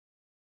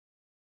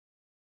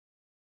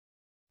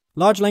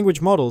Large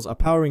language models are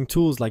powering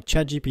tools like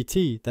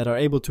ChatGPT that are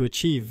able to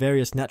achieve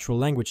various natural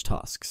language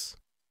tasks.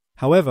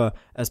 However,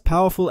 as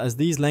powerful as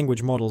these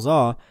language models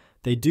are,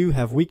 they do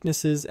have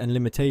weaknesses and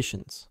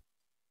limitations.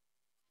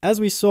 As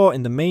we saw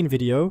in the main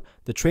video,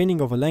 the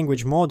training of a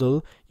language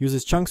model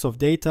uses chunks of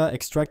data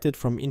extracted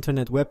from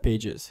internet web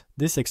pages,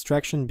 this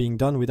extraction being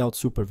done without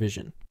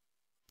supervision.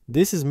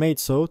 This is made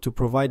so to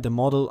provide the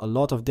model a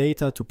lot of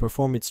data to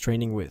perform its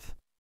training with.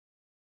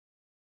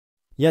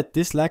 Yet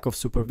this lack of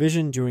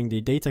supervision during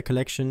the data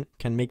collection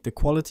can make the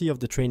quality of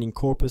the training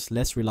corpus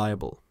less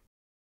reliable.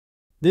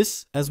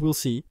 This, as we'll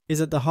see,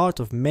 is at the heart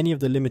of many of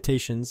the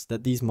limitations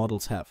that these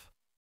models have.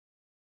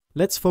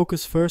 Let's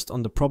focus first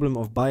on the problem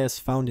of bias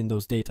found in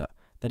those data,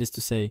 that is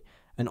to say,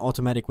 an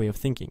automatic way of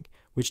thinking,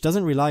 which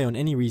doesn't rely on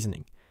any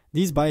reasoning.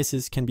 These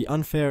biases can be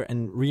unfair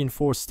and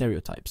reinforce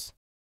stereotypes.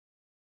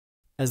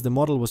 As the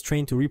model was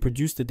trained to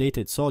reproduce the data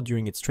it saw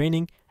during its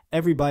training,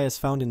 every bias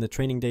found in the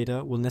training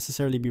data will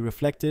necessarily be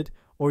reflected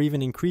or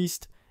even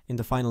increased in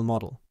the final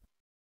model.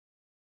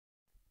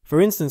 For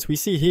instance, we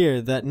see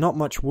here that not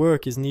much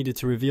work is needed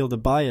to reveal the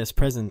bias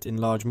present in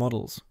large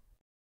models.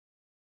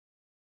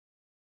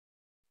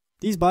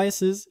 These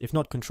biases, if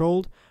not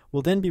controlled,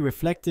 will then be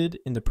reflected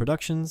in the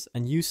productions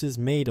and uses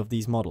made of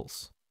these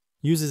models.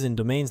 Uses in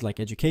domains like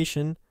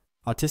education,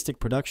 artistic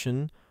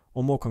production,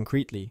 or more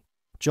concretely,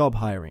 job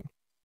hiring.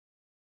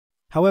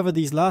 However,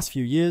 these last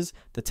few years,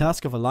 the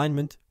task of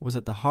alignment was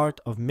at the heart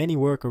of many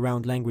work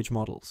around language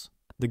models.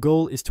 The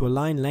goal is to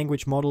align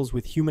language models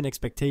with human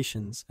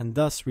expectations and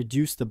thus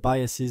reduce the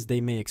biases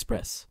they may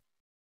express.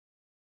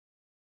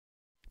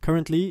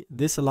 Currently,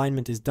 this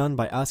alignment is done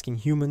by asking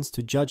humans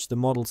to judge the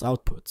model's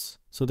outputs,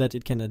 so that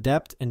it can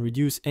adapt and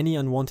reduce any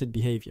unwanted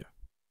behavior.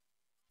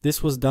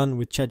 This was done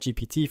with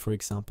ChatGPT, for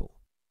example.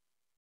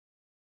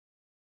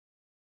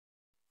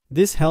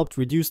 This helped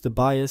reduce the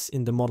bias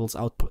in the model's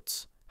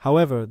outputs.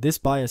 However, this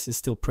bias is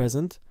still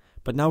present,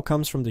 but now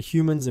comes from the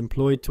humans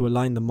employed to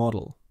align the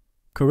model.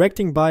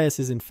 Correcting bias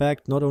is in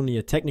fact not only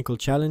a technical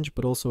challenge,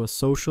 but also a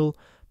social,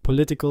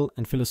 political,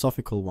 and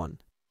philosophical one.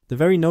 The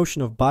very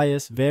notion of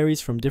bias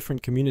varies from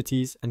different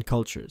communities and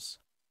cultures.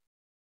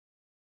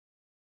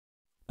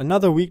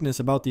 Another weakness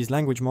about these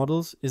language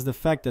models is the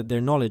fact that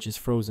their knowledge is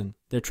frozen.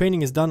 Their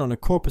training is done on a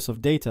corpus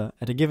of data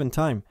at a given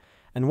time,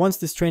 and once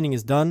this training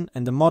is done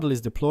and the model is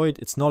deployed,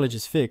 its knowledge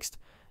is fixed.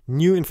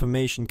 New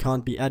information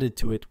can't be added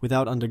to it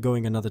without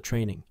undergoing another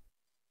training.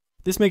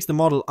 This makes the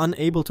model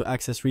unable to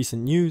access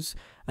recent news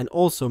and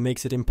also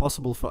makes it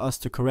impossible for us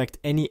to correct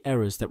any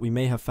errors that we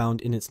may have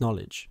found in its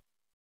knowledge.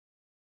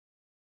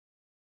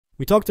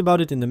 We talked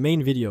about it in the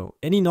main video.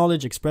 Any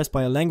knowledge expressed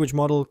by a language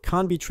model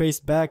can't be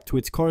traced back to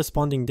its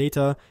corresponding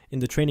data in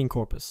the training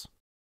corpus.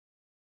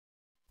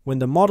 When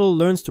the model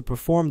learns to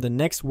perform the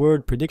next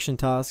word prediction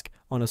task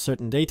on a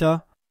certain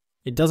data,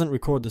 it doesn't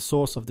record the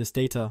source of this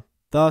data.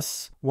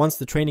 Thus, once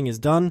the training is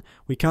done,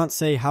 we can't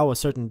say how a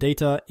certain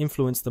data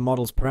influenced the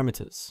model's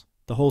parameters.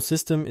 The whole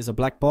system is a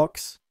black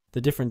box,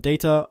 the different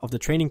data of the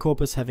training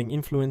corpus having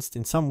influenced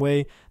in some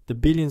way the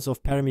billions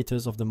of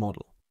parameters of the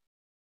model.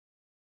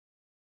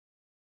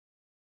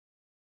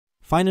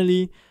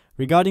 Finally,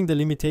 regarding the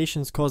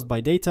limitations caused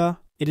by data,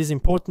 it is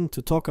important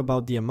to talk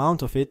about the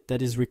amount of it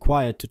that is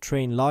required to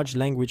train large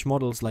language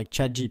models like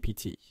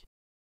ChatGPT.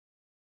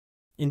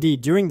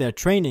 Indeed, during their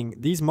training,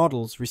 these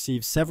models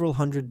receive several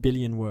hundred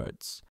billion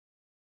words.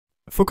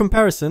 For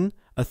comparison,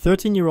 a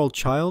 13-year-old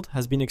child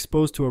has been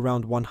exposed to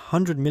around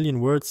 100 million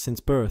words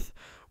since birth,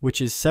 which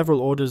is several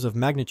orders of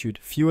magnitude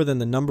fewer than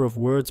the number of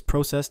words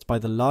processed by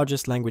the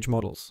largest language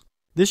models.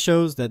 This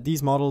shows that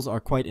these models are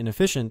quite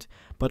inefficient,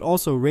 but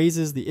also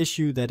raises the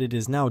issue that it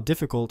is now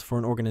difficult for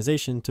an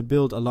organization to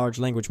build a large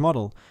language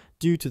model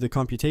due to the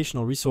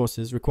computational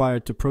resources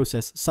required to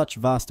process such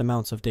vast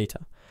amounts of data.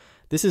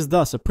 This is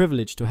thus a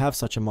privilege to have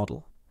such a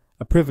model,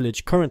 a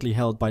privilege currently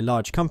held by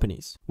large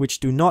companies, which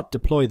do not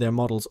deploy their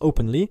models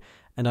openly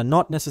and are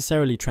not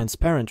necessarily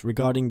transparent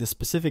regarding the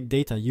specific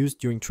data used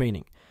during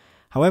training.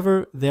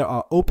 However, there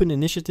are open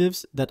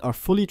initiatives that are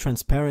fully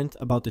transparent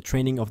about the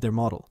training of their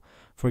model.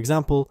 For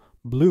example,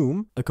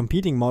 Bloom, a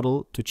competing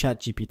model to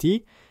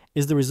ChatGPT,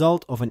 is the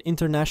result of an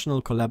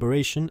international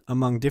collaboration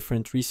among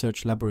different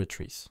research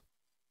laboratories.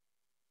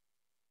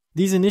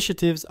 These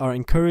initiatives are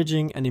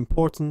encouraging and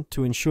important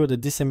to ensure the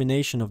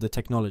dissemination of the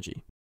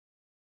technology.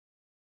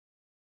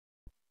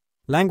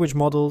 Language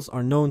models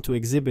are known to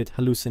exhibit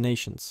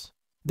hallucinations.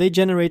 They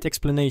generate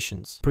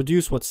explanations,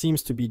 produce what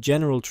seems to be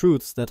general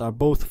truths that are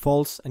both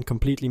false and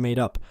completely made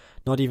up,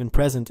 not even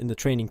present in the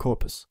training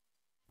corpus.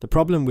 The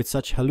problem with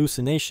such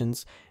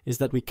hallucinations is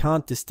that we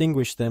can't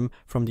distinguish them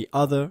from the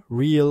other,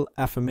 real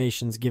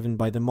affirmations given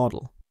by the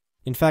model.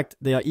 In fact,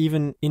 they are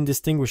even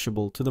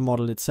indistinguishable to the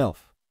model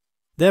itself.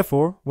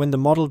 Therefore, when the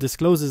model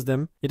discloses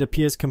them, it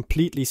appears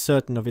completely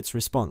certain of its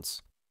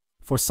response.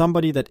 For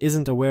somebody that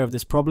isn't aware of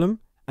this problem,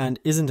 and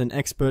isn't an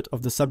expert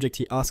of the subject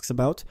he asks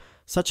about,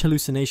 such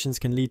hallucinations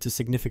can lead to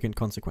significant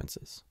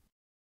consequences.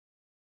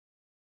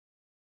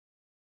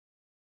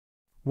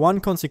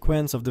 One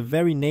consequence of the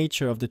very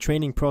nature of the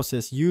training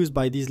process used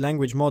by these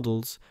language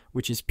models,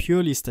 which is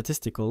purely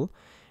statistical,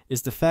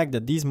 is the fact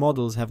that these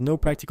models have no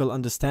practical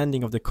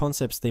understanding of the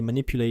concepts they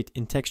manipulate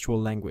in textual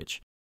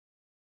language.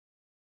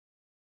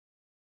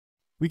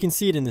 We can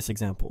see it in this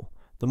example.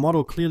 The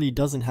model clearly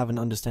doesn't have an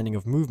understanding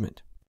of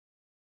movement.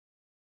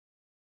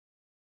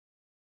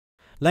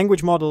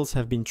 Language models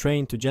have been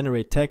trained to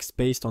generate text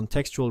based on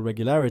textual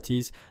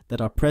regularities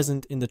that are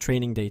present in the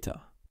training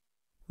data.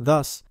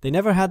 Thus, they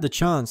never had the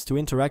chance to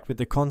interact with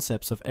the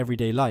concepts of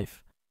everyday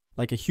life,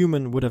 like a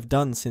human would have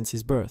done since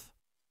his birth.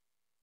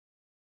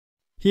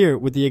 Here,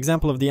 with the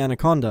example of the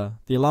anaconda,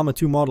 the Llama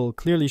 2 model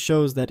clearly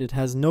shows that it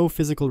has no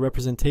physical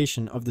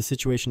representation of the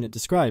situation it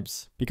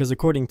describes, because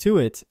according to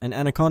it, an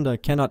anaconda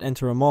cannot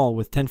enter a mall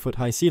with 10-foot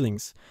high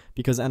ceilings,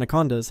 because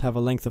anacondas have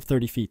a length of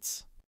 30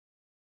 feet.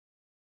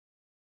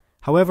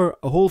 However,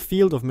 a whole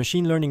field of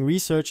machine learning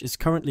research is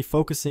currently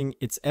focusing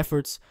its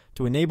efforts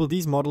to enable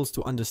these models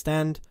to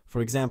understand, for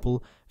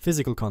example,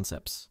 physical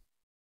concepts.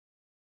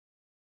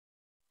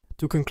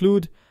 To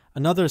conclude,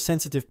 another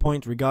sensitive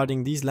point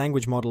regarding these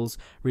language models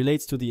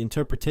relates to the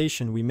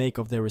interpretation we make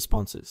of their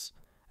responses.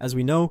 As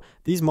we know,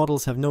 these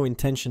models have no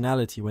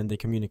intentionality when they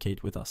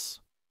communicate with us.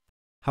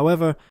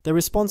 However, their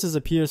responses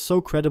appear so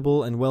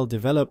credible and well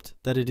developed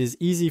that it is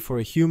easy for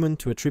a human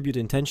to attribute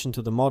intention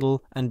to the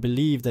model and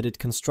believe that it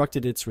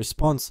constructed its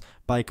response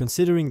by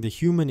considering the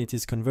human it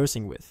is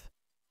conversing with,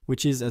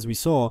 which is, as we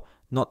saw,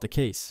 not the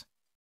case.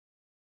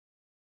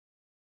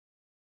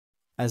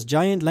 As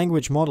giant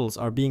language models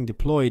are being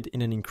deployed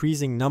in an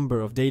increasing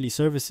number of daily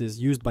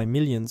services used by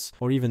millions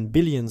or even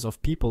billions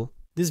of people,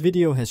 this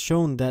video has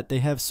shown that they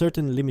have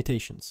certain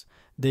limitations.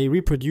 They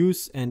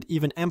reproduce and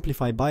even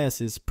amplify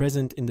biases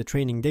present in the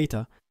training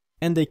data,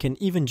 and they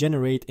can even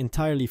generate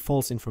entirely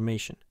false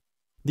information.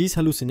 These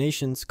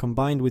hallucinations,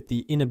 combined with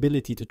the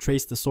inability to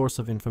trace the source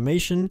of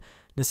information,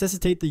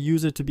 necessitate the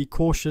user to be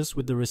cautious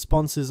with the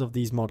responses of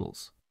these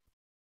models.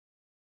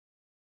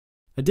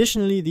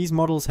 Additionally, these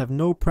models have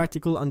no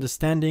practical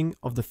understanding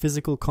of the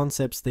physical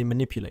concepts they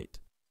manipulate.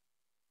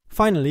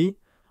 Finally,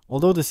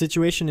 although the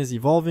situation is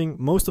evolving,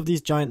 most of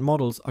these giant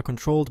models are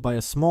controlled by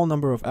a small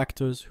number of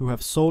actors who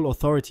have sole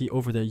authority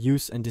over their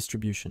use and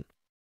distribution.